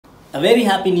A very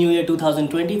happy new year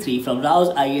 2023 from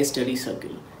Raus IAS Study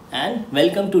Circle, and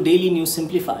welcome to Daily News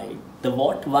Simplified, the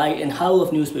what, why and how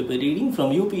of newspaper reading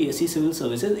from UPSC Civil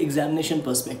Services examination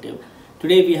perspective.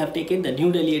 Today we have taken the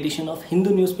New Delhi edition of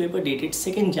Hindu newspaper dated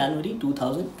 2nd January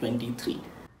 2023.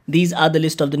 These are the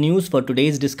list of the news for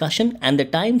today's discussion, and the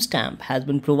timestamp has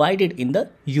been provided in the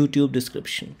YouTube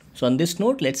description. So on this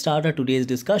note, let's start our today's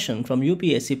discussion from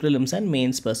UPSC Prelims and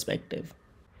Mains perspective.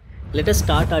 Let us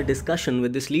start our discussion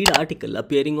with this lead article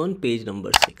appearing on page number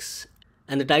 6.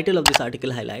 And the title of this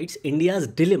article highlights India's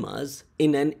dilemmas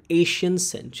in an Asian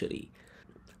century.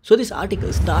 So this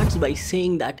article starts by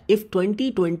saying that if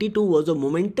 2022 was a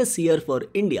momentous year for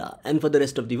India and for the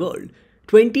rest of the world,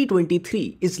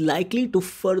 2023 is likely to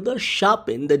further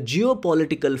sharpen the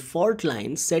geopolitical fault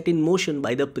lines set in motion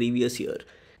by the previous year.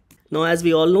 Now, as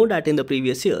we all know that in the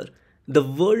previous year, the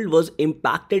world was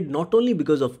impacted not only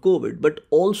because of COVID, but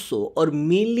also or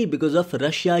mainly because of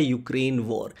Russia-Ukraine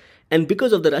war. And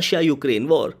because of the Russia-Ukraine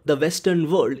war, the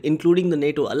Western world, including the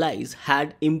NATO allies,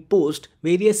 had imposed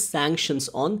various sanctions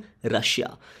on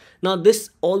Russia. Now, this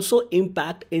also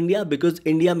impacts India because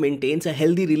India maintains a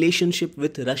healthy relationship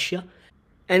with Russia.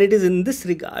 And it is in this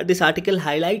regard, this article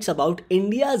highlights about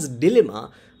India's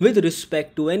dilemma with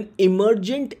respect to an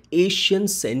emergent Asian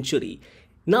century.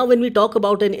 Now, when we talk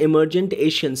about an emergent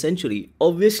Asian century,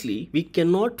 obviously we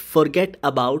cannot forget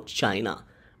about China.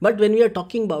 But when we are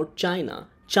talking about China,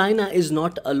 China is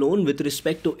not alone with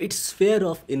respect to its sphere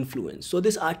of influence. So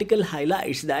this article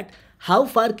highlights that how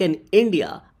far can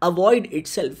India avoid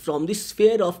itself from the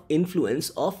sphere of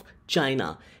influence of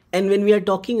China. And when we are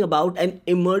talking about an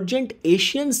emergent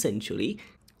Asian century,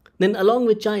 then along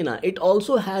with China, it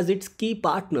also has its key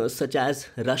partners such as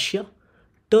Russia,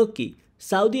 Turkey,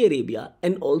 Saudi Arabia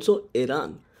and also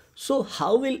Iran. So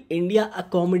how will India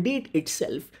accommodate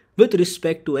itself with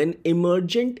respect to an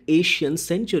emergent Asian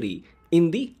century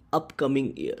in the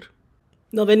upcoming year?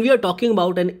 Now, when we are talking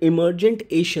about an emergent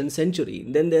Asian century,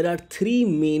 then there are three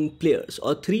main players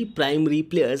or three primary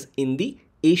players in the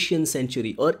Asian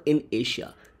century or in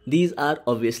Asia. These are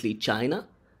obviously China,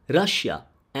 Russia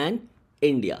and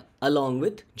India along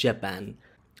with Japan.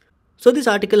 So this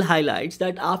article highlights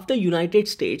that after United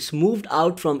States moved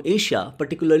out from Asia,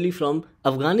 particularly from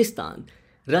Afghanistan,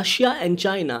 Russia and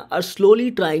China are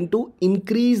slowly trying to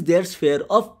increase their sphere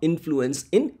of influence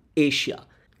in Asia.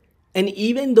 And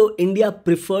even though India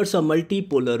prefers a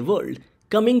multipolar world,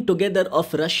 coming together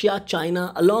of Russia,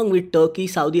 China along with Turkey,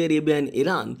 Saudi Arabia and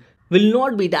Iran will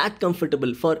not be that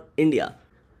comfortable for India.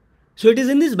 So it is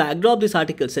in this backdrop this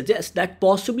article suggests that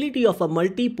possibility of a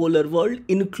multipolar world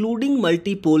including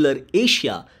multipolar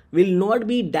Asia will not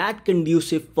be that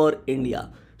conducive for India.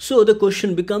 So the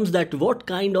question becomes that what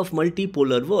kind of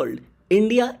multipolar world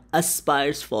India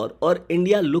aspires for or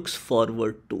India looks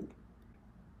forward to.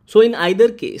 So in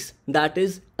either case, that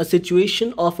is a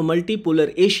situation of a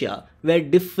multipolar Asia where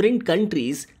different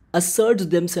countries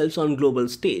assert themselves on global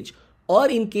stage, or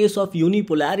in case of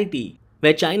unipolarity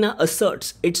where China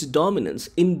asserts its dominance,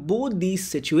 in both these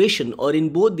situations or in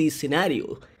both these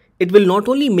scenarios, it will not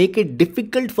only make it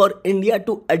difficult for India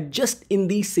to adjust in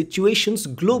these situations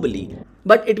globally,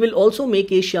 but it will also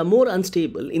make Asia more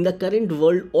unstable in the current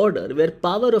world order where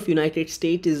power of United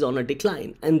States is on a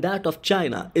decline and that of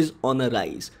China is on a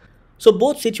rise. So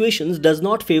both situations does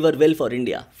not favor well for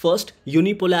India. First,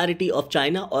 unipolarity of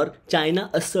China or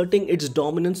China asserting its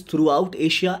dominance throughout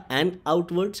Asia and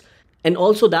outwards, and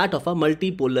also that of a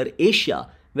multipolar Asia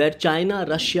where China,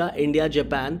 Russia, India,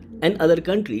 Japan and other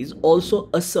countries also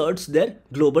asserts their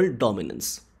global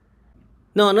dominance.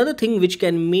 Now, another thing which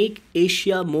can make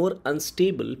Asia more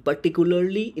unstable,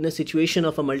 particularly in a situation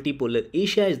of a multipolar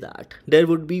Asia, is that there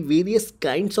would be various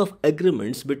kinds of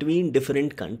agreements between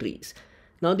different countries.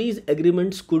 Now, these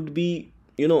agreements could be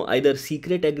either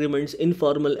secret agreements,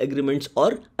 informal agreements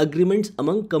or agreements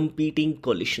among competing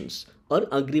coalitions or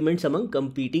agreements among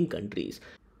competing countries.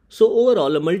 So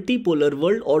overall, a multipolar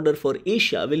world order for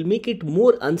Asia will make it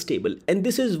more unstable, and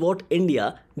this is what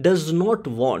India does not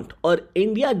want, or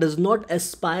India does not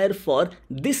aspire for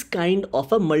this kind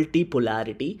of a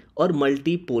multipolarity or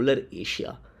multipolar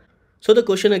Asia. So the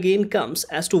question again comes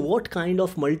as to what kind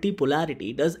of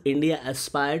multipolarity does India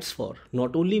aspires for,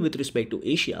 not only with respect to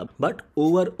Asia, but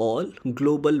overall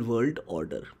global world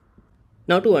order.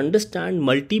 Now, to understand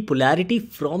multipolarity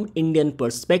from Indian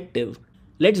perspective,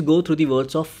 let's go through the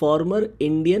words of former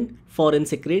Indian Foreign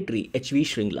Secretary H.V.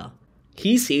 Shringla.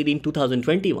 He said in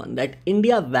 2021 that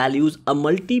India values a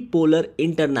multipolar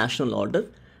international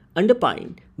order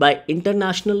underpinned by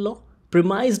international law,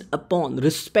 premised upon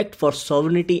respect for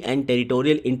sovereignty and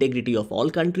territorial integrity of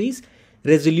all countries,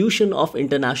 resolution of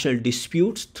international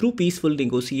disputes through peaceful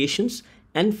negotiations,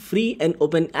 and free and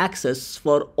open access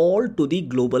for all to the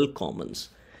global commons.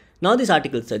 Now, this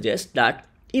article suggests that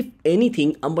if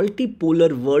anything, a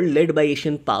multipolar world led by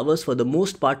Asian powers for the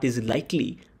most part is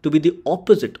likely to be the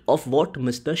opposite of what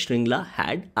Mr. Shringla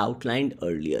had outlined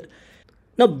earlier.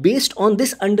 Now, based on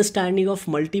this understanding of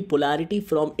multipolarity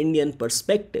from Indian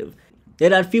perspective,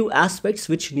 there are few aspects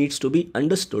which needs to be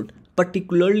understood,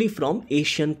 particularly from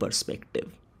Asian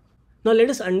perspective. Now, let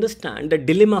us understand the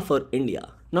dilemma for India.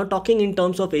 Now, talking in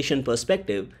terms of Asian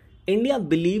perspective, India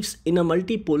believes in a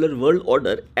multipolar world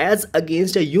order as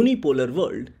against a unipolar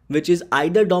world, which is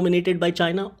either dominated by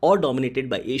China or dominated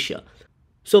by Asia.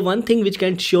 So one thing which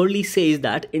can surely say is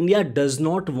that India does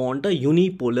not want a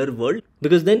unipolar world,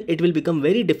 because then it will become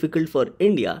very difficult for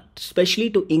India, especially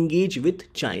to engage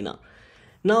with China.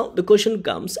 Now the question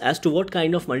comes as to what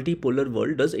kind of multipolar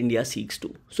world does India seeks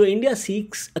to. So India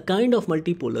seeks a kind of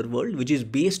multipolar world which is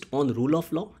based on rule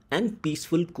of law and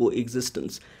peaceful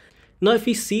coexistence. Now, if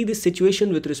we see this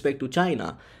situation with respect to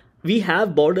China, we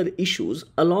have border issues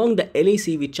along the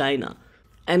LAC with China.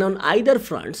 And on either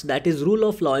fronts, that is rule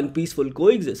of law and peaceful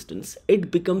coexistence,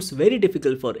 it becomes very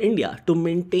difficult for India to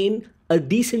maintain a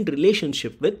decent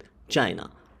relationship with China.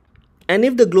 And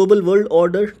if the global world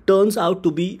order turns out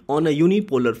to be on a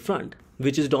unipolar front,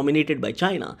 which is dominated by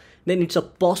China, then it's a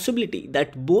possibility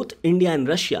that both India and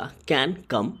Russia can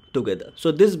come together.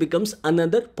 So this becomes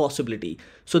another possibility.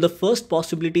 So the first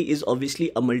possibility is obviously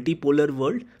a multipolar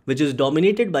world which is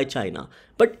dominated by China.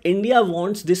 But India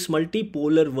wants this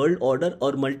multipolar world order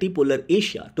or multipolar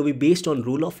Asia to be based on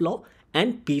rule of law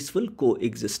and peaceful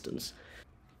coexistence.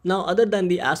 Now, other than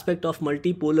the aspect of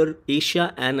multipolar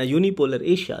Asia and a unipolar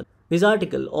Asia, this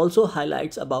article also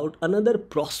highlights about another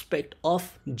prospect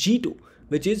of G2,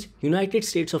 which is United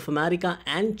States of America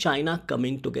and China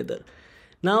coming together.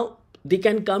 Now, they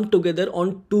can come together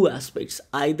on two aspects,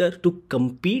 either to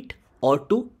compete or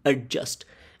to adjust.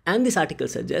 And this article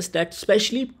suggests that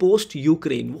especially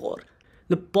post-Ukraine war,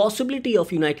 the possibility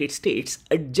of United States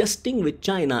adjusting with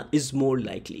China is more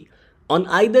likely. On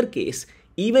either case,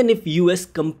 even if US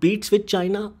competes with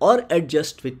China or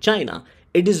adjusts with China,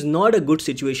 it is not a good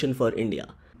situation for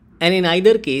India. And in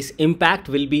either case, impact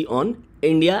will be on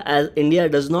India, as India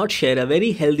does not share a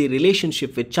very healthy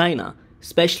relationship with China,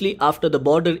 especially after the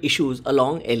border issues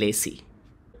along LAC.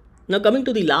 Now, coming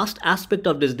to the last aspect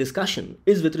of this discussion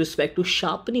is with respect to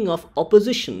sharpening of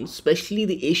opposition, especially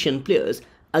the Asian players,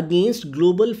 against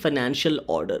global financial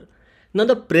order. Now,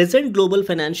 the present global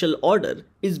financial order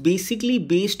is basically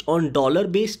based on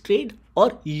dollar-based trade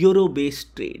or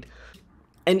euro-based trade.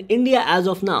 And India as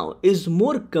of now is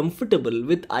more comfortable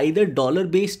with either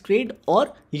dollar-based trade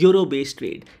or euro-based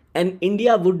trade. And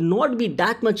India would not be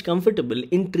that much comfortable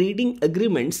in trading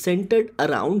agreements centered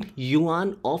around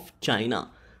yuan of China.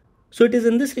 So it is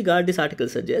in this regard this article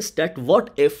suggests that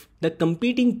what if the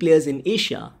competing players in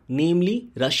Asia, namely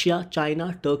Russia,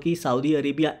 China, Turkey, Saudi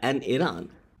Arabia and Iran,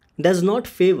 does not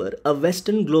favor a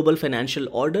Western global financial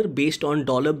order based on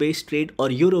dollar-based trade or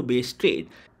euro-based trade,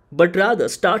 but rather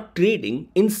start trading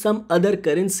in some other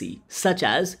currency such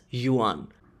as yuan.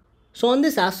 So on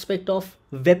this aspect of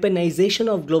weaponization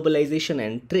of globalization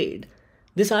and trade,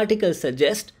 this article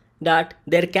suggests that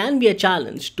there can be a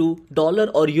challenge to dollar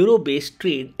or euro based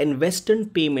trade in Western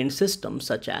payment systems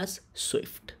such as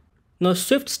SWIFT. Now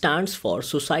SWIFT stands for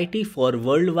Society for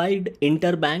Worldwide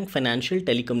Interbank Financial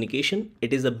Telecommunication.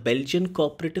 It is a Belgian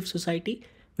cooperative society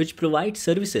which provides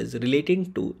services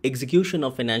relating to execution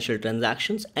of financial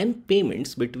transactions and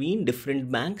payments between different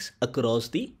banks across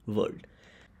the world.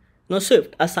 Now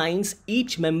SWIFT assigns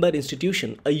each member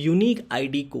institution a unique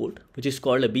ID code, which is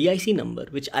called a BIC number,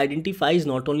 which identifies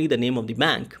not only the name of the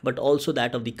bank but also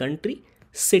that of the country,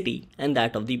 city and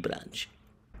that of the branch.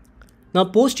 Now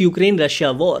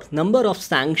post-Ukraine-Russia war, number of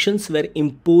sanctions were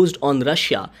imposed on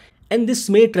Russia, and this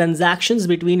made transactions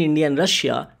between India and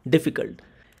Russia difficult.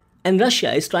 And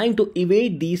Russia is trying to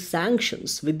evade these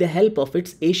sanctions with the help of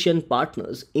its Asian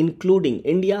partners, including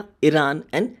India, Iran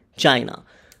and China.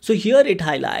 So here it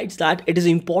highlights that it is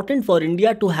important for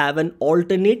India to have an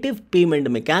alternative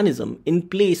payment mechanism in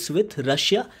place with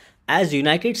Russia, as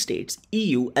United States,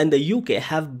 EU and the UK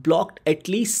have blocked at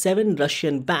least 7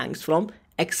 Russian banks from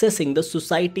accessing the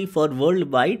Society for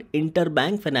Worldwide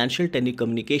Interbank Financial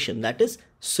Telecommunication, that is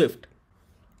SWIFT.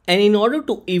 And in order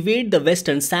to evade the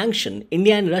Western sanction,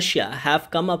 India and Russia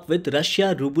have come up with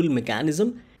Russia Ruble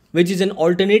mechanism, which is an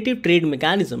alternative trade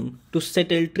mechanism to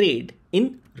settle trade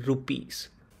in rupees.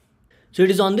 So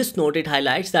it is on this note it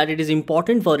highlights that it is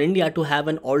important for India to have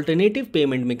an alternative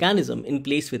payment mechanism in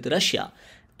place with Russia,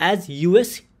 as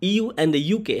US, EU and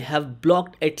the UK have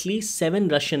blocked at least 7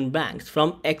 Russian banks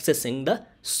from accessing the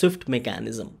SWIFT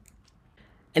mechanism.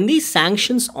 And these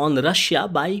sanctions on Russia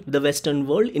by the Western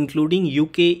world, including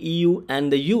UK, EU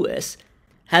and the US,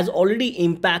 has already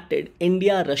impacted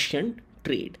India-Russian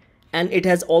trade. And it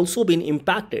has also been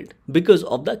impacted because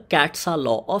of the CAATSA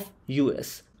law of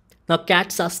US. Now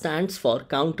CAATSA stands for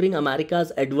Countering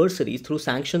America's Adversaries Through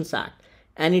Sanctions Act,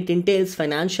 and it entails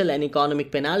financial and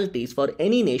economic penalties for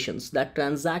any nations that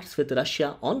transacts with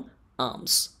Russia on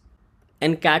arms.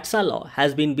 And CAATSA law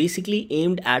has been basically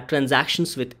aimed at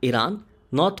transactions with Iran,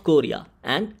 North Korea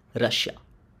and Russia.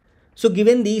 So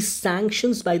given these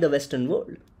sanctions by the Western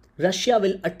world, Russia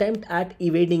will attempt at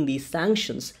evading these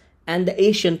sanctions, and the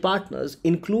Asian partners,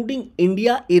 including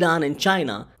India, Iran and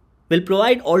China, will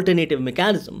provide alternative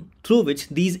mechanism through which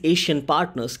these Asian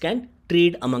partners can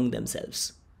trade among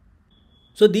themselves.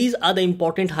 So these are the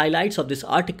important highlights of this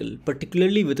article,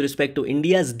 particularly with respect to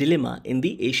India's dilemma in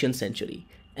the Asian century.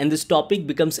 And this topic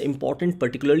becomes important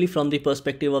particularly from the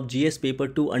perspective of GS Paper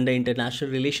 2 under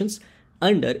International Relations,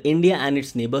 under India and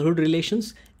its neighborhood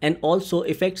relations, and also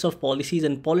effects of policies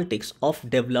and politics of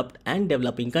developed and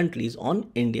developing countries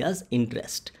on India's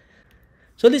interest.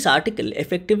 So this article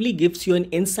effectively gives you an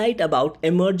insight about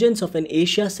emergence of an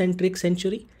Asia-centric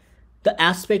century, the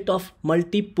aspect of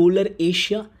multipolar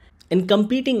Asia, and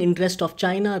competing interest of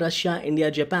China, Russia, India,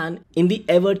 Japan in the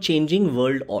ever-changing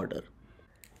world order.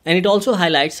 And it also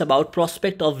highlights about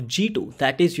prospect of G2,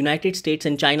 that is United States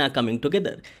and China coming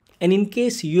together. And in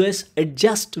case US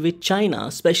adjusts with China,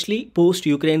 especially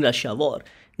post-Ukraine-Russia war,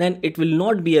 then it will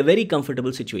not be a very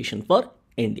comfortable situation for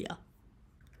India.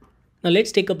 Now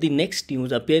let's take up the next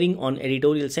news appearing on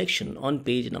editorial section on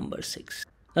page number 6.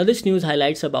 Now this news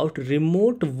highlights about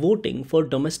remote voting for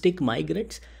domestic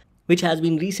migrants, which has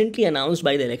been recently announced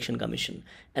by the Election Commission.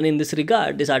 And in this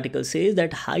regard, this article says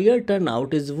that higher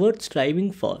turnout is worth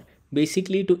striving for,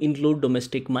 basically to include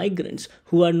domestic migrants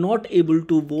who are not able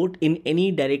to vote in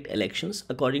any direct elections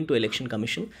according to Election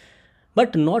Commission,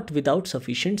 but not without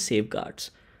sufficient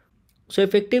safeguards. So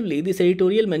effectively, this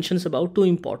editorial mentions about two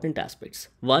important aspects.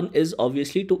 One is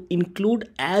obviously to include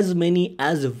as many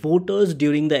as voters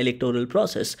during the electoral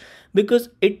process, because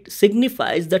it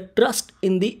signifies the trust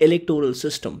in the electoral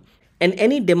system. And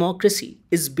any democracy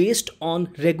is based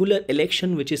on regular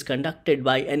election which is conducted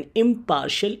by an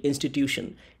impartial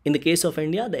institution. In the case of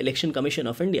India, the Election Commission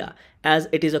of India, as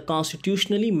it is a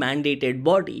constitutionally mandated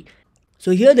body.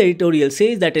 So here the editorial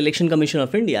says that Election Commission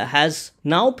of India has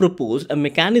now proposed a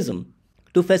mechanism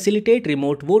to facilitate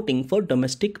remote voting for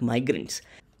domestic migrants.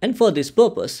 And for this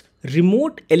purpose,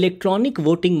 remote electronic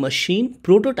voting machine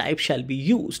prototype shall be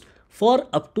used for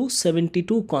up to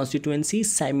 72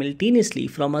 constituencies simultaneously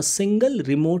from a single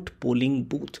remote polling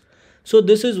booth. So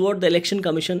this is what the Election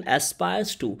Commission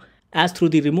aspires to, as through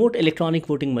the remote electronic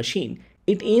voting machine,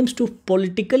 it aims to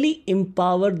politically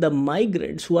empower the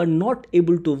migrants who are not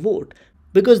able to vote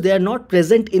because they are not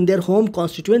present in their home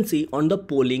constituency on the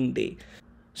polling day.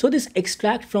 So this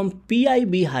extract from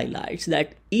PIB highlights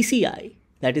that ECI,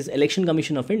 that is Election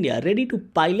Commission of India, ready to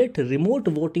pilot remote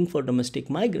voting for domestic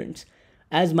migrants,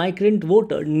 as migrant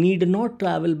voters need not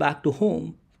travel back to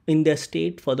home in their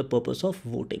state for the purpose of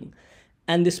voting.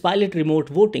 And this pilot remote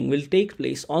voting will take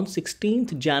place on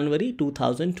 16th January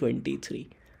 2023.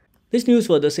 This news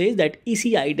further says that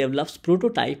ECI develops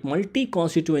prototype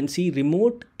multi-constituency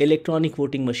remote electronic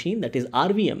voting machine, that is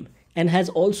RVM, and has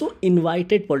also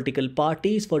invited political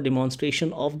parties for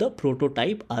demonstration of the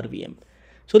prototype RVM.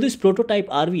 So this prototype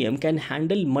RVM can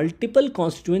handle multiple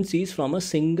constituencies from a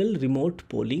single remote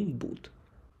polling booth.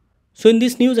 So in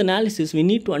this news analysis, we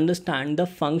need to understand the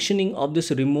functioning of this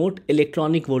remote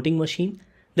electronic voting machine,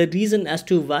 the reason as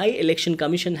to why Election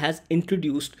Commission has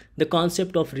introduced the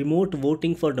concept of remote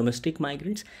voting for domestic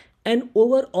migrants, and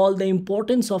overall the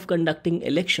importance of conducting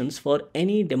elections for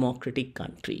any democratic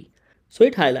country. So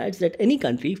it highlights that any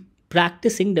country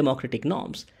practicing democratic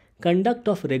norms, conduct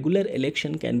of regular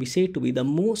election can be said to be the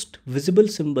most visible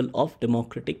symbol of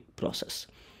democratic process.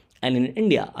 And in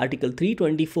India, Article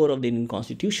 324 of the Indian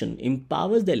Constitution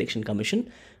empowers the Election Commission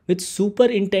with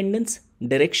superintendence,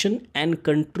 direction and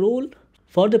control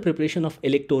for the preparation of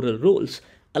electoral rolls,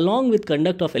 along with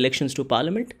conduct of elections to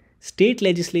Parliament, state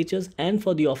legislatures and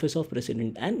for the office of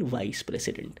President and Vice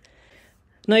President.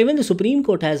 Now, even the Supreme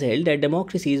Court has held that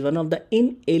democracy is one of the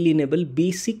inalienable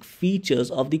basic features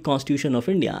of the Constitution of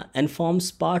India and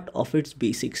forms part of its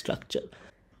basic structure.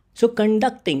 So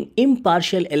conducting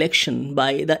impartial election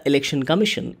by the Election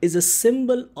Commission is a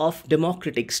symbol of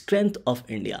democratic strength of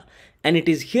India. And it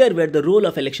is here where the role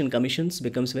of election commissions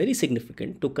becomes very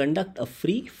significant to conduct a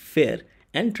free, fair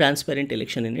and transparent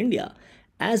election in India.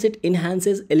 as it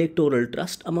enhances electoral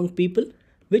trust among people,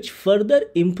 which further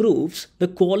improves the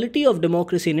quality of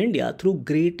democracy in India through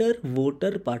greater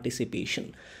voter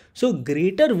participation. So,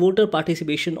 greater voter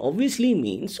participation obviously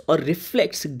means or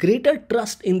reflects greater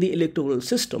trust in the electoral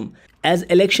system, as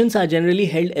elections are generally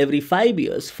held every 5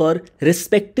 years for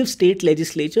respective state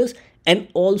legislatures and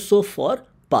also for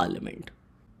parliament.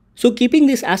 So, keeping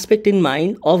this aspect in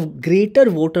mind of greater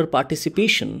voter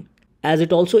participation, as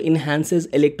it also enhances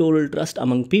electoral trust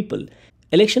among people,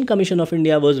 Election Commission of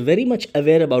India was very much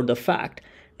aware about the fact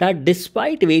that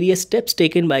despite various steps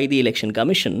taken by the Election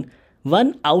Commission,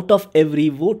 1 out of every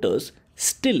voters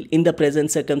still in the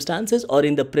present circumstances or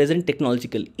in the present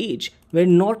technological age were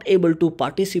not able to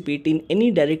participate in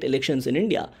any direct elections in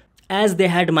India, as they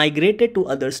had migrated to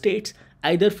other states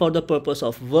either for the purpose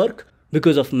of work,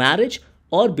 because of marriage,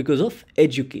 or because of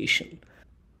education.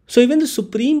 So even the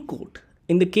Supreme Court,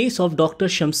 in the case of Dr.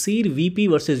 Shamsir VP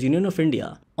versus Union of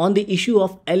India, on the issue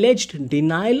of alleged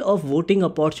denial of voting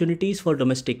opportunities for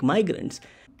domestic migrants,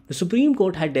 the Supreme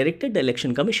Court had directed the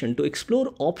Election Commission to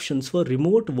explore options for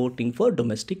remote voting for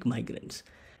domestic migrants.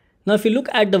 Now, if you look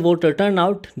at the voter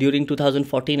turnout during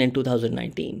 2014 and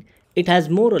 2019, it has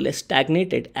more or less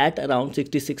stagnated at around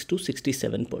 66 to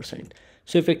 67%.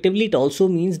 So effectively, it also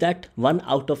means that 1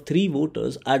 out of 3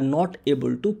 voters are not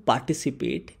able to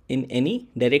participate in any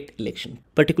direct election,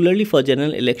 particularly for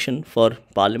general election for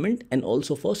parliament and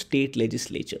also for state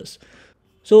legislatures.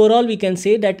 So overall, we can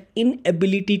say that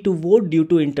inability to vote due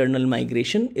to internal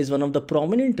migration is one of the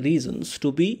prominent reasons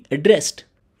to be addressed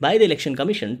by the Election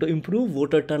Commission to improve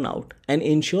voter turnout and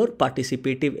ensure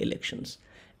participative elections.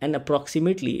 And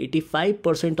approximately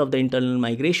 85% of the internal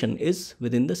migration is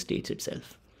within the states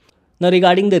itself. Now,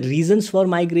 regarding the reasons for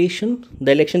migration,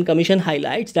 the Election Commission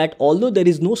highlights that although there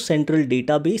is no central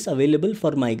database available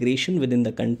for migration within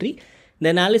the country, the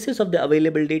analysis of the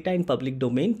available data in public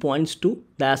domain points to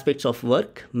the aspects of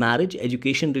work, marriage,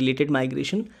 education related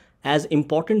migration as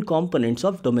important components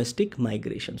of domestic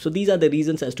migration. So these are the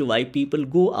reasons as to why people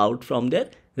go out from their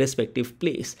respective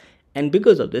place, and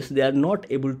because of this they are not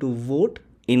able to vote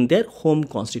in their home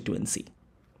constituency.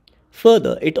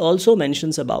 Further, it also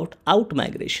mentions about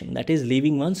out-migration, that is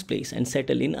leaving one's place and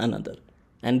settle in another.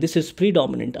 And this is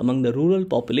predominant among the rural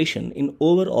population in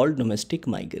overall domestic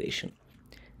migration.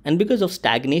 And because of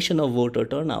stagnation of voter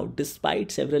turnout,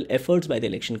 despite several efforts by the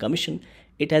Election Commission,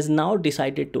 it has now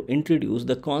decided to introduce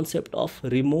the concept of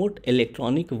remote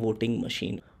electronic voting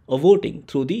machine, or voting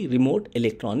through the remote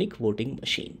electronic voting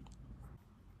machine.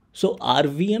 So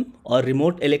RVM, or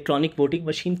remote electronic voting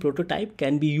machine prototype,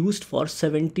 can be used for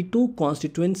 72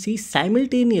 constituencies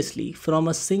simultaneously from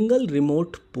a single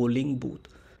remote polling booth.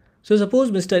 So suppose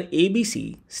Mr.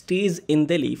 ABC stays in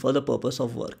Delhi for the purpose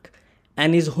of work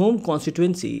and his home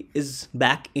constituency is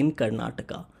back in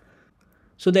Karnataka.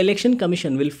 So the Election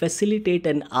Commission will facilitate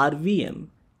an RVM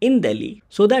in Delhi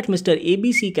so that Mr.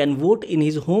 ABC can vote in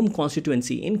his home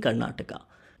constituency in Karnataka.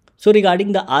 So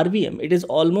regarding the RVM, it is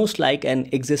almost like an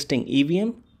existing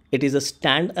EVM. It is a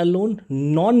standalone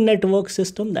non-network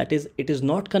system, that is, it is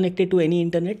not connected to any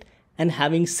internet and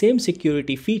having same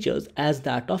security features as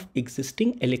that of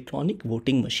existing electronic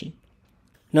voting machine.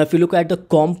 Now, if you look at the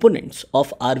components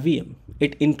of RVM,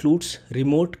 it includes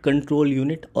remote control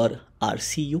unit or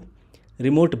RCU,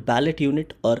 remote ballot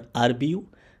unit or RBU,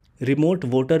 remote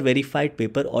voter verified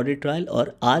paper audit trail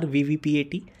or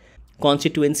RVVPAT,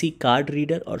 constituency card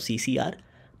reader or CCR,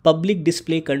 public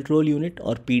display control unit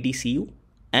or PDCU,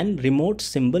 and remote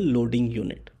symbol loading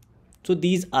unit. So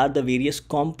these are the various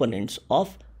components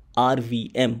of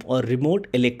RVM or remote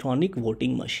electronic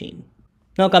voting machine.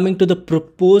 Now coming to the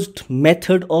proposed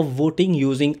method of voting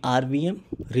using RVM,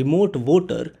 remote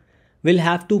voter will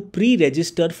have to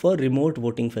pre-register for remote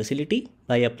voting facility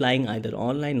by applying either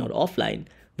online or offline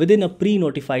within a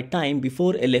pre-notified time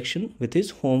before election with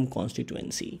his home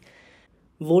constituency.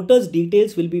 Voters'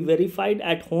 details will be verified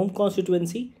at home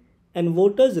constituency and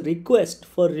voters' request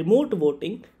for remote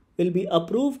voting will be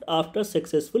approved after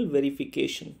successful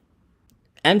verification.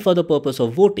 And for the purpose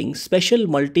of voting, special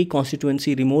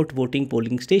multi-constituency remote voting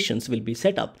polling stations will be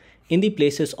set up in the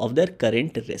places of their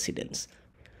current residence.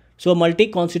 So a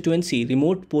multi-constituency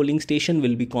remote polling station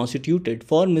will be constituted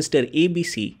for Mr.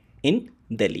 ABC in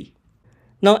Delhi.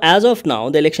 Now, as of now,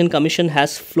 the Election Commission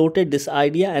has floated this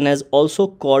idea and has also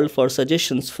called for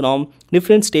suggestions from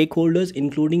different stakeholders,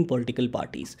 including political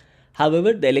parties.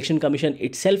 However, the Election Commission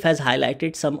itself has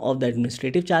highlighted some of the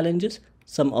administrative challenges,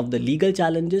 some of the legal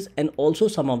challenges, and also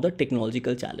some of the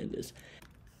technological challenges.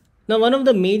 Now, one of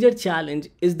the major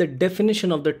challenges is the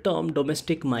definition of the term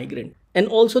domestic migrant and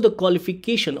also the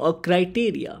qualification or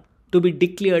criteria to be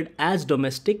declared as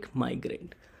domestic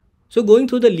migrant. So going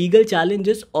through the legal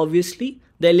challenges, obviously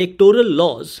the electoral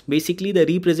laws, basically the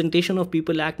Representation of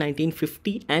People Act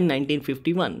 1950 and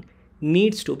 1951,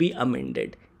 needs to be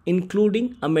amended,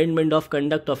 including amendment of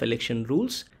conduct of election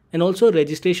rules and also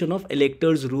registration of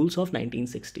electors rules of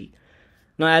 1960.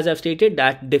 Now, as I've stated,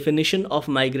 that definition of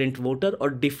migrant voter or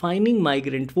defining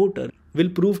migrant voter will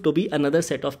prove to be another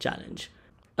set of challenge,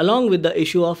 along with the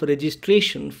issue of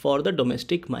registration for the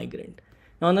domestic migrant.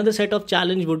 Now, another set of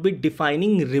challenge would be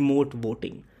defining remote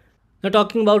voting. Now,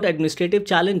 talking about administrative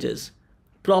challenges,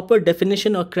 proper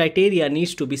definition or criteria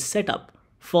needs to be set up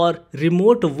for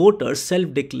remote voter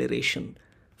self-declaration.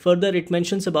 Further, it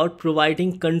mentions about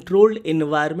providing controlled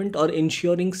environment or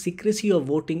ensuring secrecy of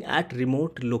voting at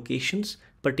remote locations,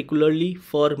 particularly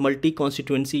for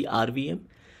multi-constituency RVM,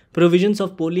 provisions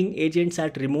of polling agents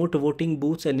at remote voting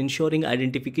booths and ensuring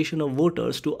identification of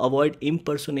voters to avoid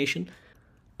impersonation.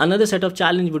 Another set of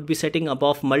challenge would be setting up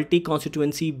of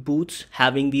multi-constituency booths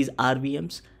having these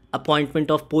RVMs, appointment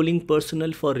of polling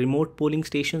personnel for remote polling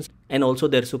stations and also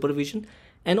their supervision,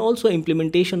 and also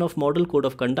implementation of model code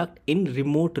of conduct in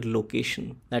remote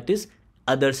location, that is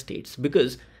other states,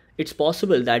 because it's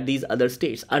possible that these other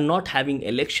states are not having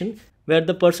election where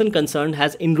the person concerned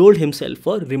has enrolled himself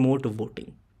for remote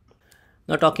voting.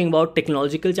 Now, talking about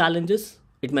technological challenges,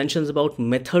 it mentions about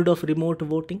method of remote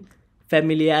voting,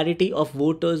 familiarity of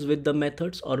voters with the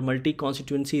methods or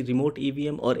multi-constituency remote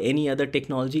EVM or any other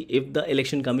technology if the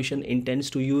Election Commission intends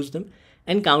to use them,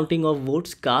 and counting of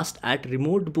votes cast at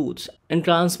remote booths and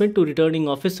transmit to returning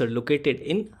officer located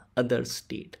in other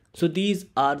state. So these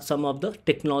are some of the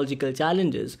technological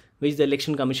challenges which the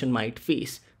Election Commission might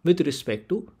face with respect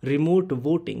to remote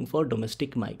voting for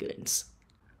domestic migrants.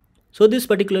 So this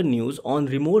particular news on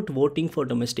remote voting for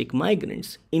domestic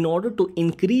migrants in order to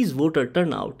increase voter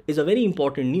turnout is a very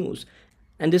important news,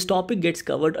 and this topic gets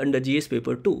covered under GS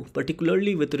paper 2,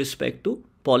 particularly with respect to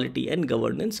polity and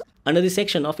governance under the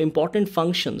section of important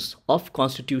functions of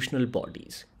constitutional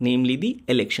bodies, namely the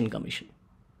Election Commission.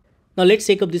 Now let's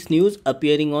take up this news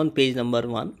appearing on page number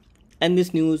 1. And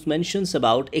this news mentions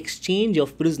about exchange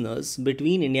of prisoners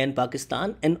between India and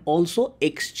Pakistan and also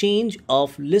exchange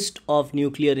of list of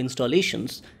nuclear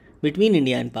installations between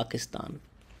India and Pakistan.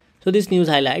 So this news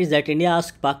highlights that India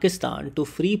asked Pakistan to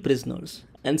free prisoners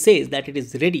and says that it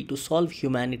is ready to solve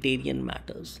humanitarian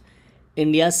matters.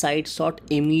 India's side sought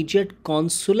immediate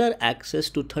consular access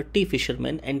to 30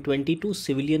 fishermen and 22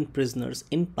 civilian prisoners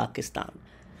in Pakistan.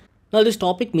 Now this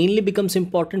topic mainly becomes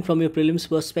important from your prelims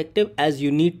perspective as you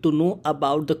need to know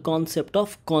about the concept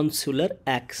of consular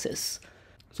access.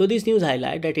 So these news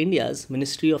highlight that India's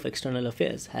Ministry of External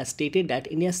Affairs has stated that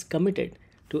India is committed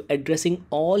to addressing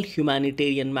all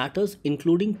humanitarian matters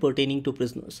including pertaining to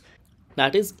prisoners,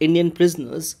 that is Indian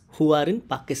prisoners who are in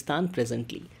Pakistan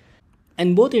presently.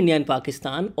 And both India and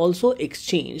Pakistan also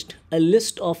exchanged a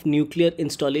list of nuclear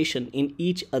installation in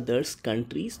each other's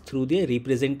countries through their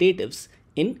representatives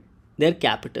in their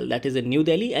capital, that is in New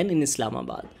Delhi and in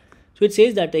Islamabad. So it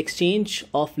says that the exchange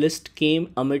of list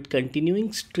came amid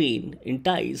continuing strain in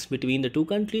ties between the two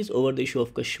countries over the issue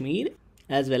of Kashmir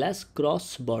as well as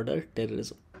cross-border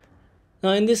terrorism.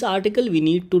 Now in this article we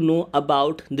need to know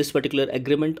about this particular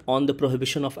agreement on the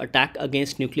prohibition of attack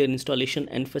against nuclear installation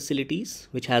and facilities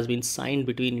which has been signed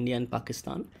between India and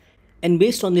Pakistan. And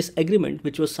based on this agreement,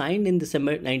 which was signed in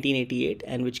December 1988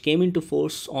 and which came into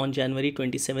force on January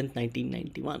 27,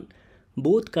 1991,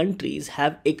 both countries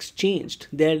have exchanged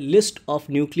their list of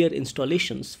nuclear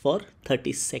installations for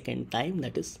 32nd time,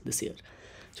 that is this year.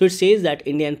 So it says that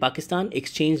India and Pakistan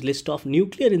exchanged list of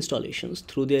nuclear installations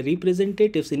through their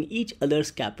representatives in each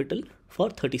other's capital for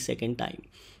 32nd time.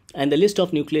 And the list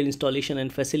of nuclear installation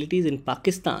and facilities in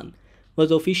Pakistan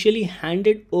was officially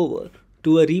handed over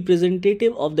to a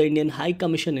representative of the Indian High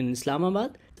Commission in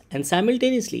Islamabad, and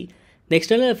simultaneously the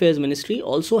External Affairs Ministry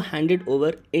also handed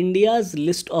over India's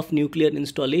list of nuclear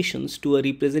installations to a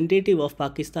representative of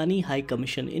Pakistani High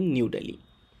Commission in New Delhi.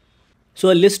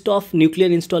 So a list of nuclear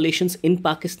installations in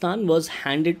Pakistan was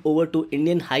handed over to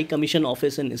Indian High Commission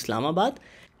office in Islamabad,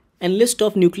 and list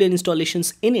of nuclear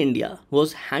installations in India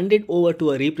was handed over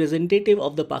to a representative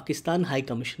of the Pakistan High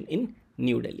Commission in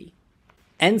New Delhi.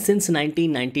 And since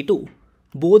 1992,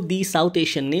 both these South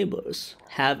Asian neighbors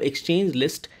have exchanged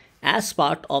lists as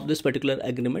part of this particular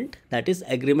agreement, that is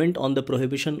agreement on the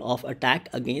prohibition of attack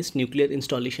against nuclear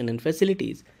installation and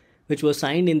facilities, which was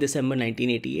signed in December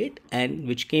 1988 and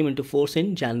which came into force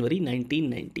in January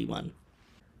 1991.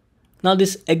 Now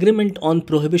this agreement on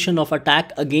prohibition of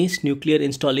attack against nuclear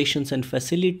installations and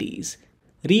facilities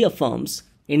reaffirms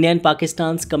India and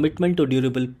Pakistan's commitment to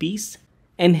durable peace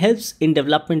and helps in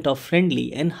development of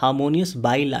friendly and harmonious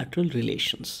bilateral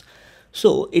relations.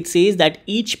 So it says that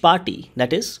each party,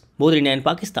 that is both India and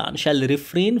Pakistan, shall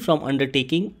refrain from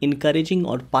undertaking, encouraging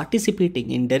or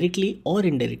participating in directly or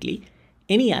indirectly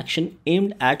any action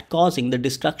aimed at causing the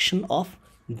destruction of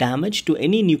damage to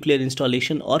any nuclear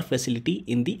installation or facility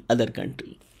in the other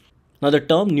country. Now the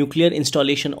term nuclear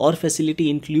installation or facility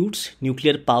includes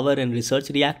nuclear power and research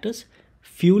reactors,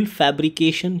 fuel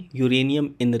fabrication,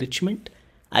 uranium enrichment,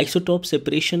 isotope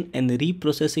separation and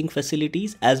reprocessing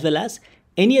facilities, as well as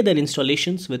any other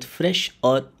installations with fresh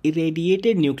or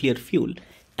irradiated nuclear fuel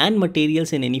and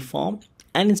materials in any form,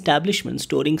 and establishments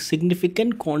storing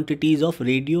significant quantities of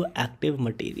radioactive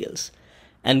materials.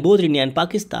 And both India and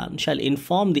Pakistan shall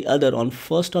inform the other on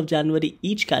 1st of January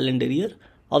each calendar year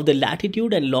of the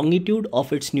latitude and longitude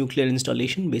of its nuclear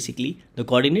installation, basically the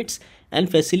coordinates and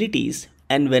facilities,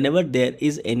 and whenever there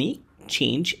is any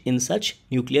change in such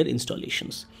nuclear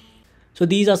installations. So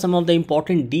these are some of the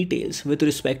important details with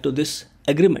respect to this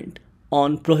agreement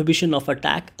on prohibition of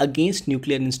attack against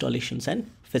nuclear installations and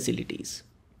facilities.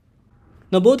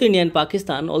 Now both India and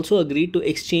Pakistan also agreed to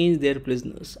exchange their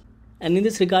prisoners. And in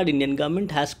this regard, Indian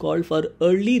government has called for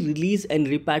early release and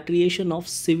repatriation of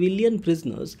civilian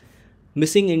prisoners,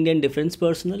 missing Indian defense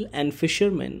personnel and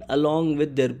fishermen along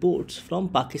with their boats from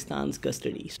Pakistan's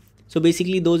custody. So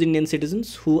basically those Indian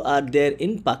citizens who are there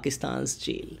in Pakistan's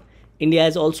jail. India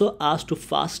has also asked to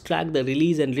fast track the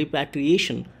release and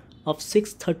repatriation of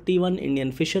 631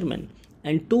 Indian fishermen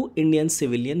and 2 Indian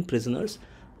civilian prisoners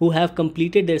who have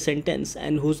completed their sentence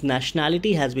and whose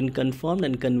nationality has been confirmed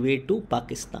and conveyed to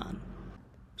Pakistan.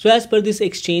 So as per this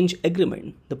exchange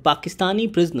agreement, the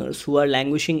Pakistani prisoners who are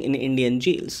languishing in Indian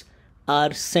jails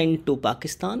are sent to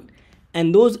Pakistan,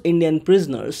 and those Indian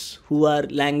prisoners who are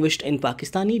languished in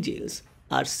Pakistani jails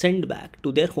are sent back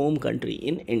to their home country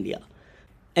in India.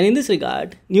 And in this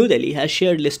regard, New Delhi has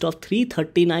shared list of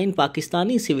 339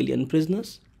 Pakistani civilian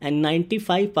prisoners and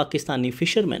 95 Pakistani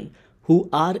fishermen who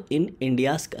are in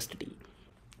India's custody.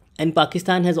 And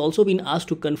Pakistan has also been asked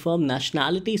to confirm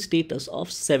nationality status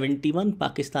of 71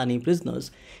 Pakistani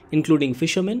prisoners, including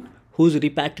fishermen, whose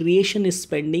repatriation is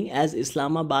pending as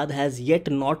Islamabad has yet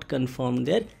not confirmed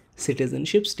their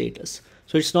citizenship status.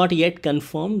 So it's not yet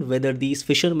confirmed whether these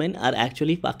fishermen are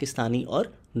actually Pakistani or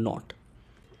not.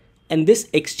 And this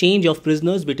exchange of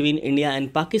prisoners between India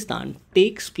and Pakistan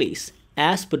takes place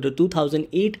as per the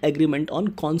 2008 agreement on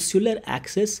consular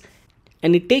access,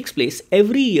 and it takes place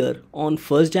every year on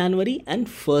 1st January and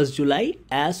 1st July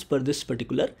as per this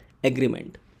particular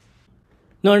agreement.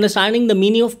 Now, understanding the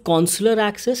meaning of consular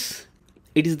access,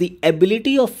 it is the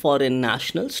ability of foreign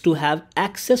nationals to have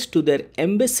access to their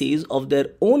embassies of their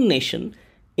own nation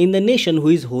in the nation who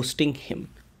is hosting him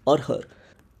or her.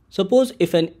 Suppose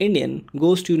if an Indian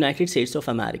goes to United States of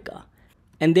America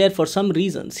and there for some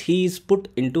reasons he is put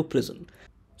into prison.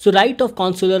 So right of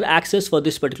consular access for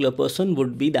this particular person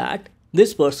would be that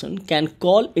this person can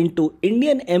call into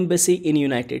Indian embassy in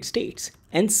United States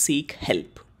and seek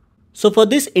help. So for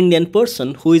this Indian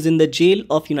person who is in the jail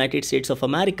of United States of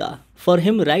America, for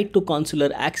him right to consular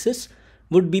access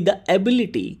would be the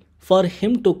ability for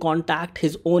him to contact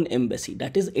his own embassy,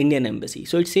 that is Indian embassy.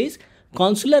 So it says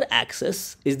consular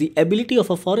access is the ability of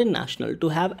a foreign national to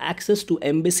have access to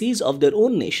embassies of their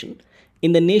own nation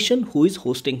in the nation who is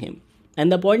hosting him.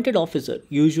 And the appointed officer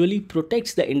usually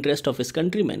protects the interest of his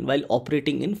countrymen while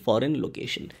operating in foreign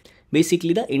location,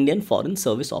 basically the Indian Foreign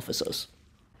Service officers.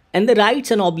 And the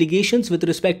rights and obligations with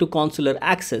respect to consular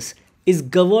access is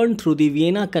governed through the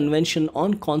Vienna Convention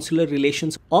on Consular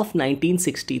Relations of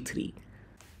 1963.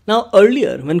 Now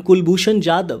earlier, when Kulbhushan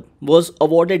Jadhav was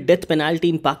awarded death penalty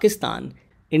in Pakistan,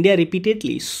 India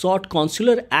repeatedly sought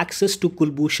consular access to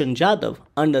Kulbhushan Jadhav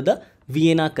under the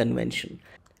Vienna Convention.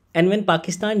 And when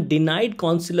Pakistan denied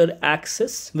consular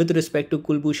access with respect to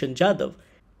Kulbhushan Jadhav,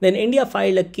 then India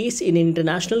filed a case in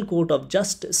International Court of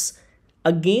Justice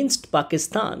against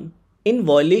Pakistan in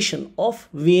violation of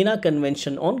Vienna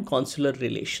Convention on Consular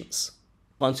Relations.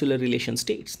 Consular Relations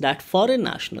states that foreign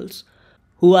nationals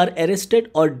who are arrested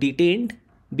or detained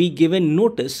be given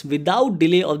notice without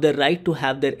delay of their right to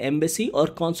have their embassy or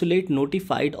consulate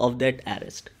notified of that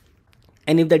arrest.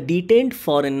 And if the detained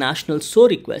foreign national so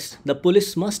requests, the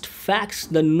police must fax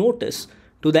the notice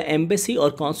to the embassy or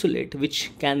consulate,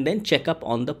 which can then check up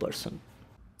on the person.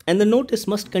 And the notice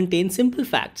must contain simple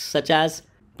facts such as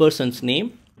person's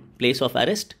name, place of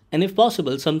arrest, and if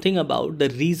possible, something about the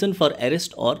reason for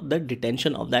arrest or the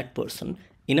detention of that person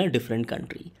in a different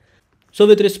country. So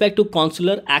with respect to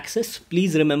consular access,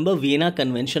 please remember Vienna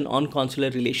Convention on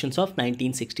Consular Relations of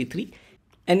 1963.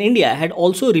 And India had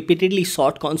also repeatedly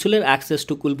sought consular access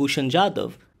to Kulbhushan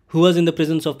Jadhav, who was in the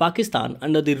prisons of Pakistan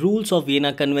under the rules of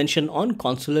Vienna Convention on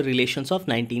Consular Relations of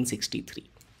 1963.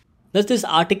 Thus, this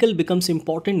article becomes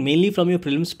important mainly from your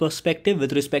prelims perspective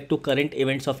with respect to current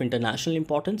events of international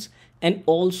importance, and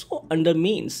also under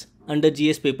mains under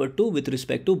GS paper 2 with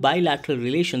respect to bilateral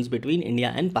relations between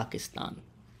India and Pakistan.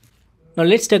 Now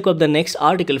let's take up the next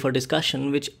article for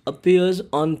discussion, which appears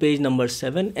on page number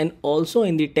 7 and also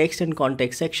in the text and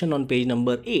context section on page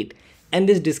number 8. And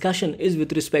this discussion is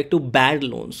with respect to bad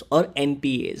loans or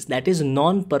NPAs, that is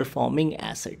non-performing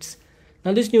assets.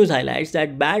 Now this news highlights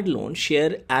that bad loans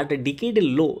share at a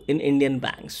decadal low in Indian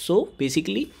banks. So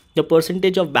basically the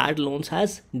percentage of bad loans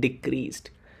has decreased.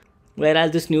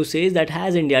 Whereas this news says that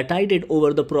has India tided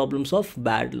over the problems of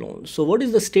bad loans. So what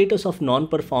is the status of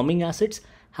non-performing assets?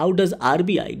 How does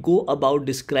RBI go about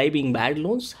describing bad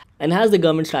loans? And has the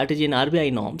government strategy and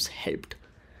RBI norms helped?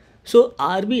 So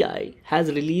RBI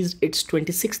has released its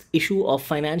 26th issue of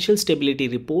Financial Stability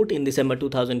Report in December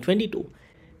 2022.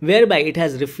 Whereby it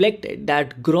has reflected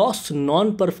that gross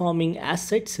non-performing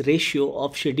assets ratio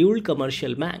of scheduled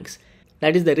commercial banks,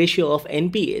 that is the ratio of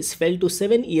NPAs, fell to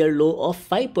 7-year low of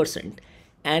 5%,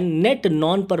 and net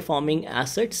non-performing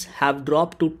assets have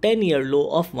dropped to 10-year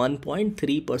low of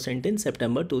 1.3% in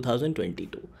September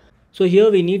 2022. So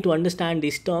here we need to understand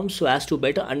these terms so as to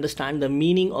better understand the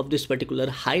meaning of this particular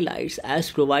highlights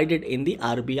as provided in the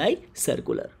RBI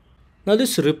circular. Now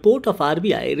this report of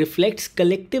RBI reflects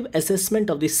collective assessment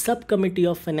of the Subcommittee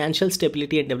of Financial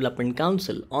Stability and Development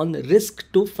Council on risk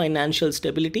to financial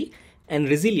stability and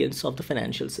resilience of the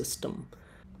financial system.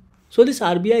 So this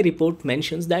RBI report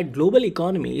mentions that global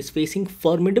economy is facing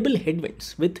formidable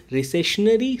headwinds with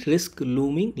recessionary risk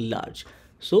looming large.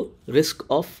 So risk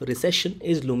of recession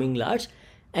is looming large,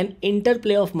 and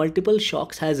interplay of multiple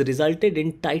shocks has resulted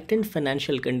in tightened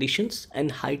financial conditions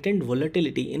and heightened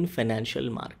volatility in financial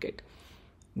market.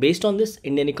 Based on this,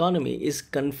 Indian economy is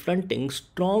confronting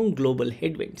strong global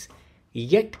headwinds.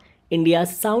 Yet,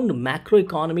 India's sound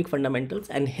macroeconomic fundamentals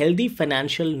and healthy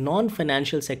financial,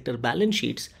 non-financial sector balance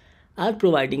sheets are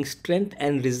providing strength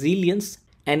and resilience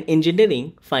and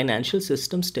engineering financial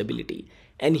system stability.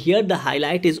 And here the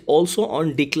highlight is also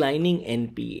on declining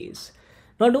NPAs.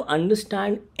 Now to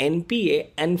understand NPA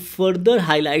and further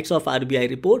highlights of RBI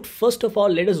report, first of all,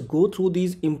 let us go through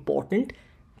these important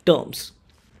terms.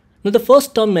 Now the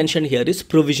first term mentioned here is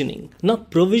provisioning. Now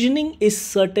provisioning is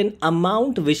certain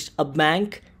amount which a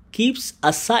bank keeps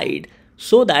aside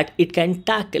so that it can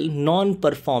tackle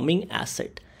non-performing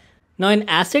asset. Now an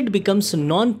asset becomes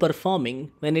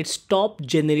non-performing when it stops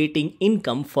generating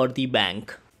income for the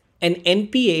bank. An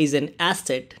NPA is an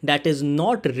asset that is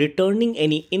not returning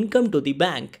any income to the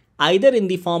bank either in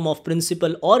the form of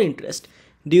principal or interest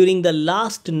during the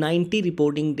last 90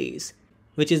 reporting days,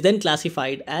 which is then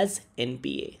classified as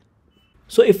NPA.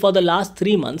 So if for the last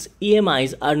 3 months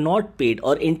EMIs are not paid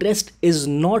or interest is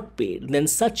not paid, then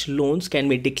such loans can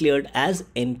be declared as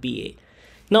NPA.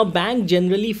 Now bank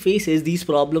generally faces these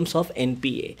problems of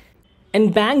NPA,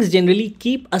 and banks generally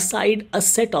keep aside a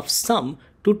set of sum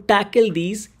to tackle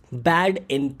these bad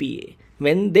NPA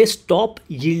when they stop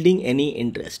yielding any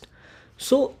interest.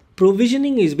 So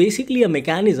provisioning is basically a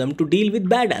mechanism to deal with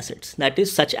bad assets, that is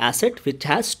such asset which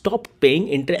has stopped paying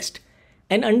interest.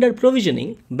 And under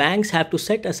provisioning, banks have to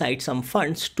set aside some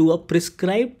funds to a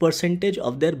prescribed percentage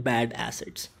of their bad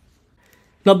assets.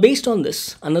 Now based on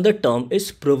this, another term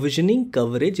is provisioning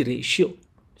coverage ratio.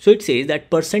 So it says that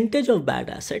percentage of bad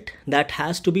asset that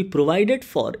has to be provided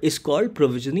for is called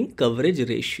provisioning coverage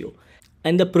ratio.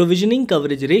 And the provisioning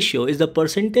coverage ratio is the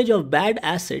percentage of bad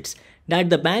assets that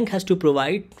the bank has to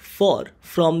provide for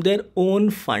from their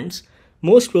own funds,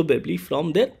 most probably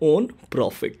from their own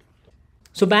profit.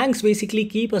 So banks basically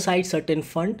keep aside certain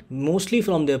fund, mostly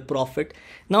from their profit.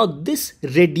 Now this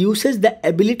reduces the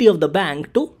ability of the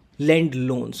bank to lend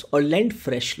loans or lend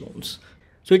fresh loans.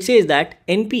 So it says that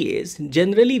NPAs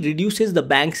generally reduces the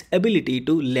bank's ability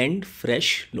to lend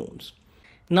fresh loans.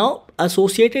 Now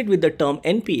associated with the term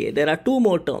NPA, there are two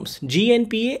more terms,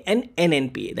 GNPA and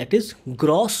NNPA, that is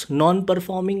gross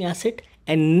non-performing asset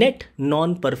and net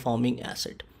non-performing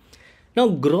asset. Now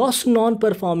gross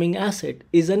non-performing asset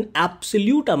is an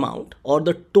absolute amount or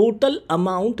the total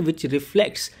amount which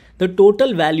reflects the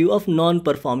total value of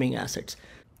non-performing assets.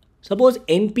 Suppose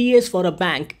NPAs for a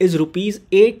bank is rupees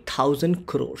 8,000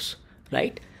 crores,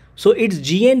 right? So its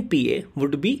GNPA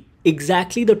would be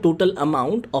exactly the total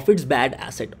amount of its bad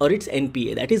asset or its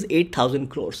NPA, that is 8,000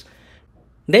 crores.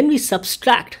 Then we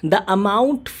subtract the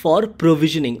amount for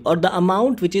provisioning or the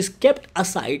amount which is kept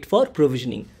aside for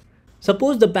provisioning.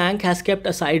 Suppose the bank has kept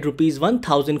aside rupees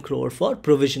 1,000 crore for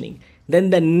provisioning.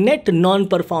 Then the net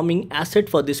non-performing asset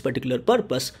for this particular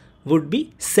purpose would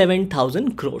be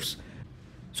 7,000 crores.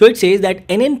 So it says that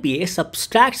NNPA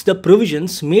subtracts the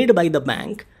provisions made by the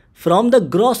bank from the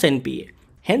gross NPA.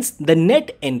 Hence, the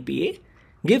net NPA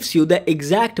gives you the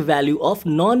exact value of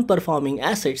non-performing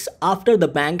assets after the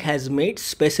bank has made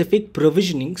specific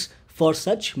provisionings for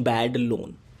such bad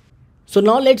loan. So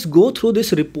now let's go through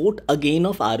this report again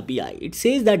of RBI. It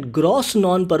says that gross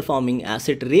non-performing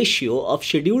asset ratio of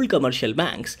scheduled commercial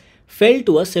banks fell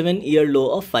to a 7-year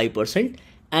low of 5%,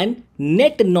 and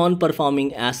net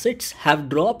non-performing assets have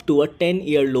dropped to a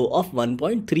 10-year low of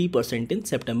 1.3% in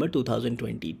September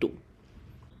 2022.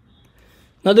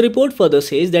 Now the report further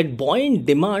says that buoyant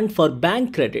demand for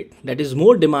bank credit, that is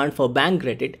more demand for bank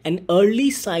credit, and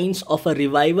early signs of a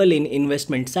revival in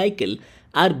investment cycle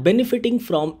are benefiting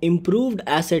from improved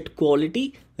asset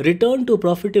quality, return to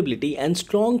profitability, and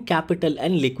strong capital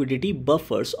and liquidity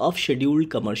buffers of scheduled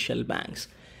commercial banks.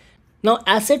 Now,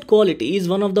 asset quality is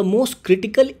one of the most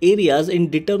critical areas in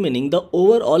determining the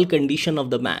overall condition of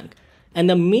the bank. And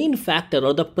the main factor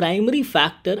or the primary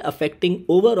factor affecting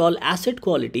overall asset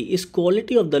quality is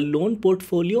quality of the loan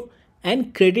portfolio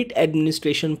and credit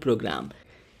administration program.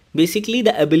 Basically,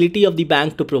 the ability of the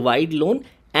bank to provide loan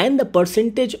and the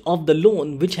percentage of the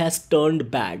loan which has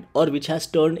turned bad or which has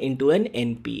turned into an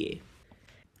NPA.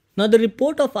 Now, the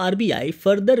report of RBI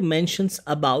further mentions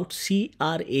about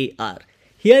CRAR.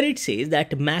 Here it says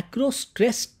that macro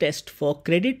stress test for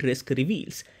credit risk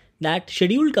reveals that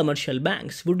scheduled commercial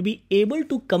banks would be able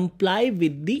to comply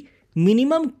with the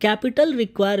minimum capital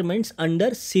requirements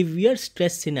under severe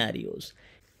stress scenarios.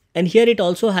 And here it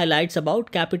also highlights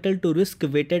about capital to risk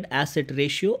weighted asset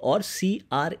ratio or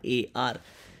CRAR.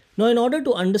 Now, in order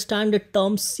to understand the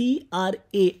term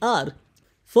CRAR,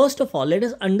 first of all, let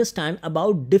us understand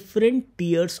about different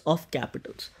tiers of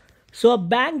capitals. So,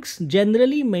 banks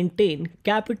generally maintain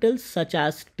capitals such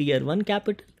as Tier 1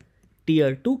 capital,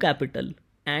 Tier 2 capital,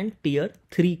 and Tier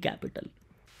 3 capital.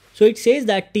 So, it says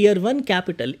that Tier 1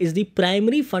 capital is the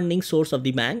primary funding source of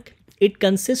the bank. It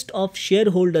consists of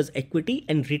shareholders' equity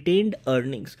and retained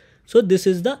earnings. So, this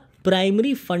is the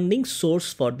primary funding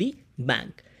source for the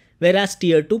bank. Whereas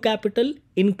Tier 2 capital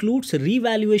includes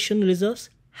revaluation reserves,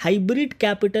 hybrid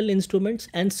capital instruments,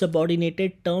 and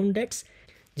subordinated term debts,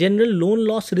 general loan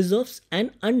loss reserves,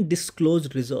 and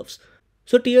undisclosed reserves.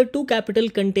 So Tier 2 capital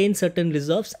contains certain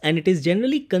reserves and it is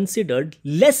generally considered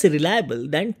less reliable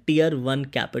than Tier 1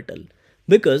 capital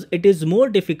because it is more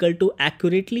difficult to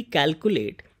accurately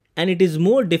calculate and it is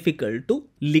more difficult to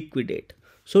liquidate.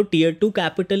 So Tier 2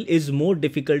 capital is more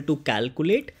difficult to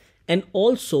calculate and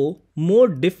also more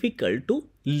difficult to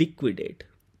liquidate.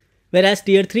 Whereas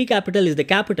Tier 3 capital is the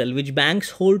capital which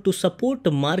banks hold to support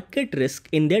market risk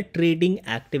in their trading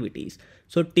activities.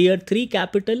 So Tier 3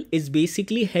 capital is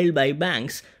basically held by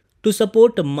banks to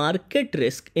support market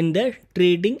risk in their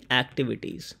trading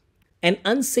activities. An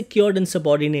unsecured and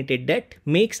subordinated debt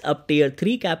makes up Tier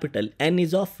 3 capital and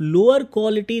is of lower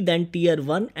quality than Tier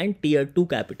 1 and Tier 2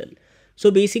 capital.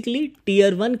 So basically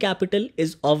Tier 1 capital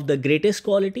is of the greatest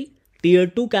quality, Tier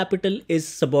 2 capital is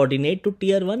subordinate to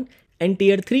Tier 1, and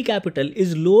Tier 3 capital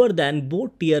is lower than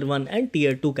both Tier 1 and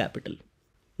Tier 2 capital.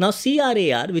 Now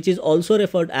CRAR, which is also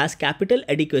referred as capital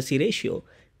adequacy ratio,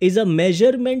 is a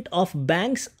measurement of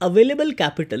banks' available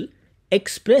capital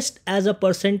expressed as a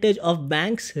percentage of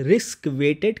banks'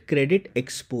 risk-weighted credit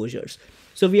exposures.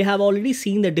 So we have already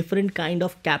seen the different kind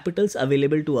of capitals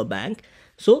available to a bank.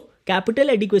 So capital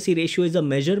adequacy ratio is a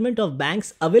measurement of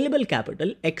banks' available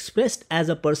capital expressed as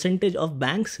a percentage of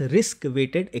banks'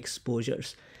 risk-weighted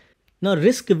exposures. Now,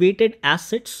 risk-weighted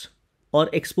assets or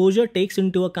exposure takes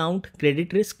into account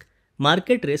credit risk,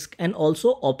 market risk, and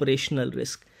also operational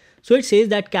risk. So, it says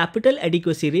that capital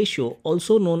adequacy ratio,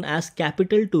 also known as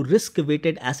capital to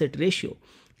risk-weighted asset ratio,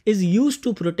 is used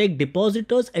to protect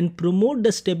depositors and promote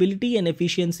the stability and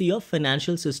efficiency of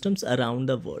financial systems around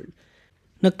the world.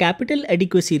 Now, capital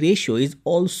adequacy ratio is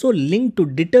also linked to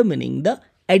determining the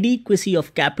adequacy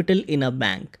of capital in a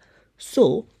bank.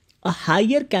 So, a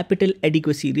higher capital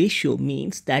adequacy ratio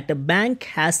means that a bank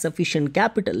has sufficient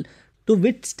capital to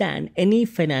withstand any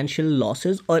financial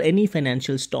losses or any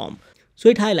financial storm. So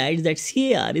it highlights that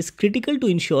CAR is critical to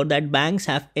ensure that banks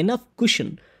have enough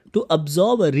cushion to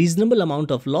absorb a reasonable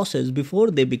amount of losses before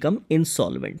they become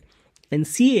insolvent. And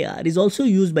CAR is also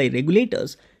used by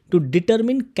regulators to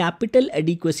determine capital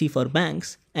adequacy for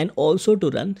banks and also to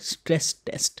run stress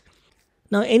tests.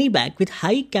 Now, any bank with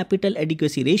high capital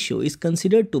adequacy ratio is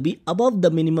considered to be above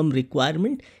the minimum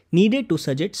requirement needed to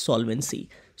suggest solvency.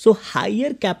 So,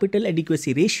 higher capital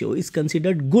adequacy ratio is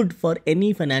considered good for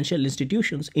any financial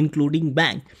institutions, including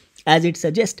bank, as it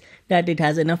suggests that it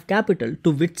has enough capital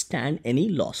to withstand any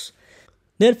loss.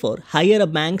 Therefore, higher a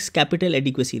bank's capital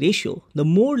adequacy ratio, the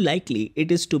more likely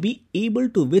it is to be able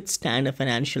to withstand a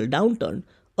financial downturn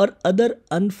or other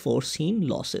unforeseen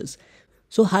losses.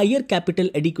 So, higher capital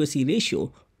adequacy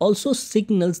ratio also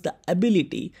signals the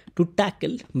ability to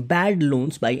tackle bad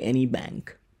loans by any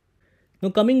bank. Now,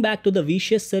 coming back to the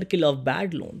vicious circle of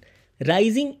bad loan,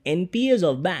 rising NPAs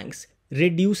of banks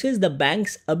reduces the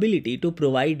bank's ability to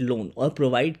provide loan or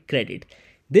provide credit.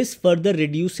 This further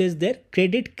reduces their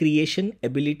credit creation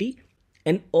ability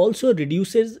and also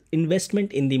reduces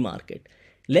investment in the market.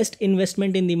 Less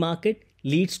investment in the market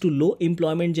leads to low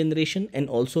employment generation and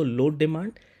also low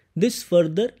demand. This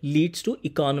further leads to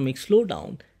economic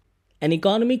slowdown. An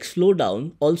economic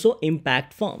slowdown also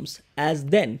impacts firms, as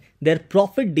then their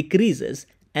profit decreases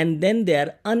and then they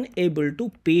are unable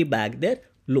to pay back their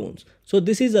loans. So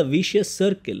this is a vicious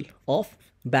circle of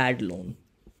bad loan.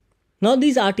 Now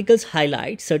these articles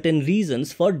highlight certain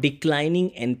reasons for declining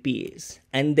NPAs,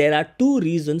 and there are two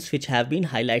reasons which have been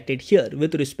highlighted here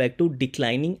with respect to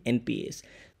declining NPAs.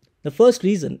 The first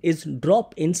reason is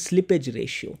drop in slippage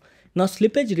ratio. Now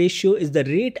slippage ratio is the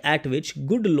rate at which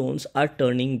good loans are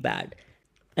turning bad,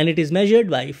 and it is measured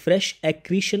by fresh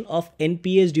accretion of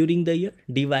NPAs during the year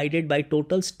divided by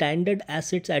total standard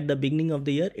assets at the beginning of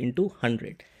the year into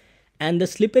 100. And the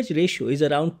slippage ratio is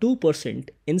around 2%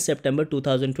 in September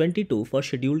 2022 for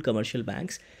scheduled commercial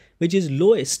banks, which is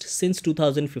lowest since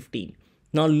 2015.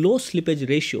 Now low slippage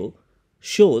ratio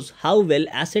shows how well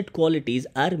asset qualities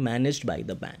are managed by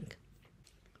the bank.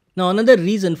 Now another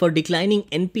reason for declining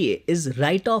NPA is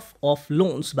write-off of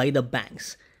loans by the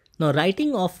banks. Now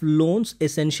writing off loans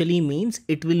essentially means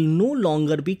it will no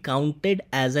longer be counted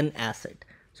as an asset.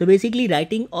 So basically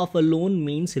writing off a loan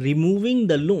means removing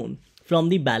the loan from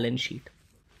the balance sheet.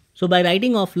 So by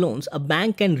writing off loans, a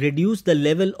bank can reduce the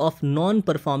level of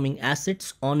non-performing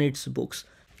assets on its books.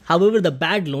 However, the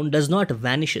bad loan does not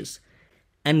vanishes,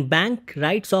 and bank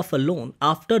writes off a loan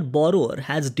after borrower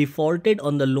has defaulted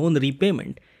on the loan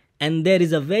repayment, and there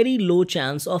is a very low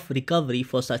chance of recovery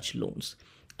for such loans.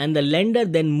 And the lender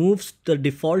then moves the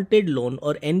defaulted loan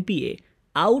or NPA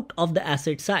out of the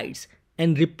asset sides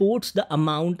and reports the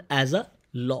amount as a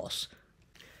loss.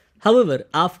 However,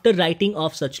 after writing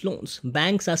off such loans,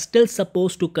 banks are still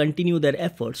supposed to continue their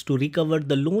efforts to recover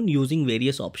the loan using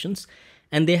various options,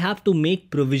 and they have to make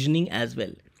provisioning as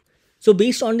well. So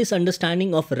based on this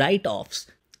understanding of write-offs,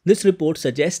 this report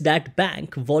suggests that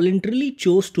bank voluntarily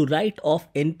chose to write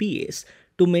off NPAs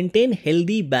to maintain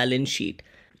healthy balance sheet.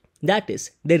 That is,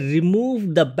 they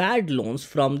removed the bad loans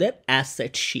from their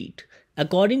asset sheet.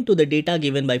 According to the data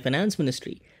given by Finance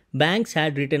Ministry, banks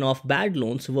had written off bad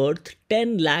loans worth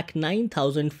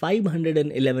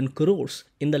 10,09,511 crores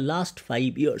in the last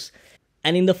 5 years.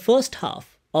 And in the first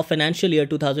half of financial year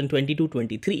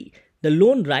 2022-23, the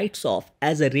loan writes off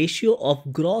as a ratio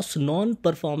of gross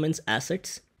non-performance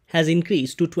assets has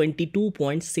increased to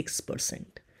 22.6%.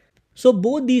 So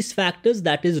both these factors,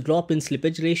 that is drop in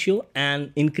slippage ratio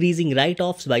and increasing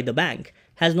write-offs by the bank,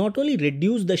 has not only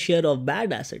reduced the share of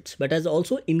bad assets but has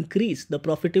also increased the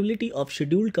profitability of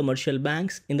scheduled commercial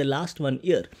banks in the last 1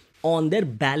 year on their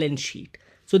balance sheet.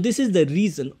 So this is the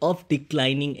reason of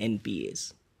declining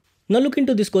NPAs. Now look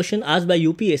into this question asked by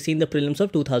UPSC in the prelims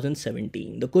of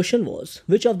 2017. The question was,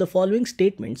 which of the following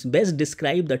statements best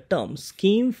describe the term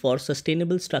scheme for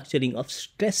sustainable structuring of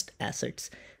stressed assets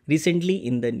recently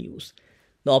in the news?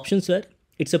 The options were,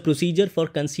 it's a procedure for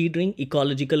considering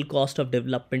ecological cost of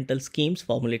developmental schemes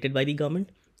formulated by the government.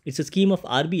 It's a scheme of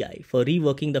RBI for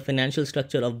reworking the financial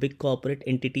structure of big corporate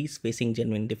entities facing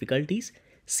genuine difficulties.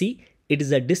 C, it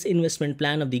is a disinvestment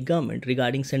plan of the government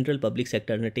regarding central public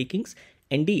sector undertakings.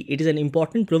 And D, it is an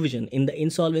important provision in the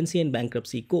Insolvency and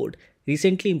Bankruptcy Code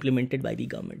recently implemented by the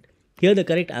government. Here the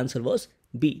correct answer was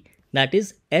B, that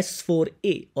is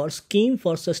S4A, or Scheme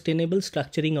for Sustainable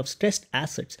Structuring of Stressed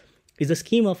Assets, is a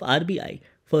scheme of RBI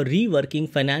for reworking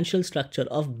financial structure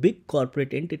of big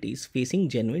corporate entities facing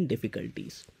genuine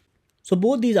difficulties. So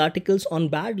both these articles on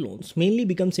bad loans mainly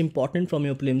becomes important from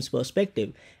your prelims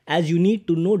perspective, as you need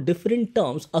to know different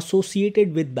terms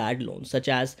associated with bad loans such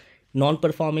as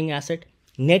non-performing asset,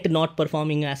 net not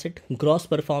performing asset, gross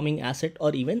performing asset,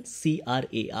 or even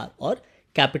CRAR or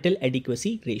capital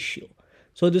adequacy ratio.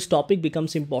 So this topic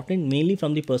becomes important mainly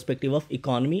from the perspective of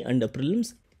economy under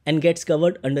prelims and gets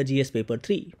covered under GS paper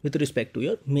 3 with respect to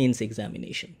your mains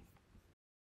examination.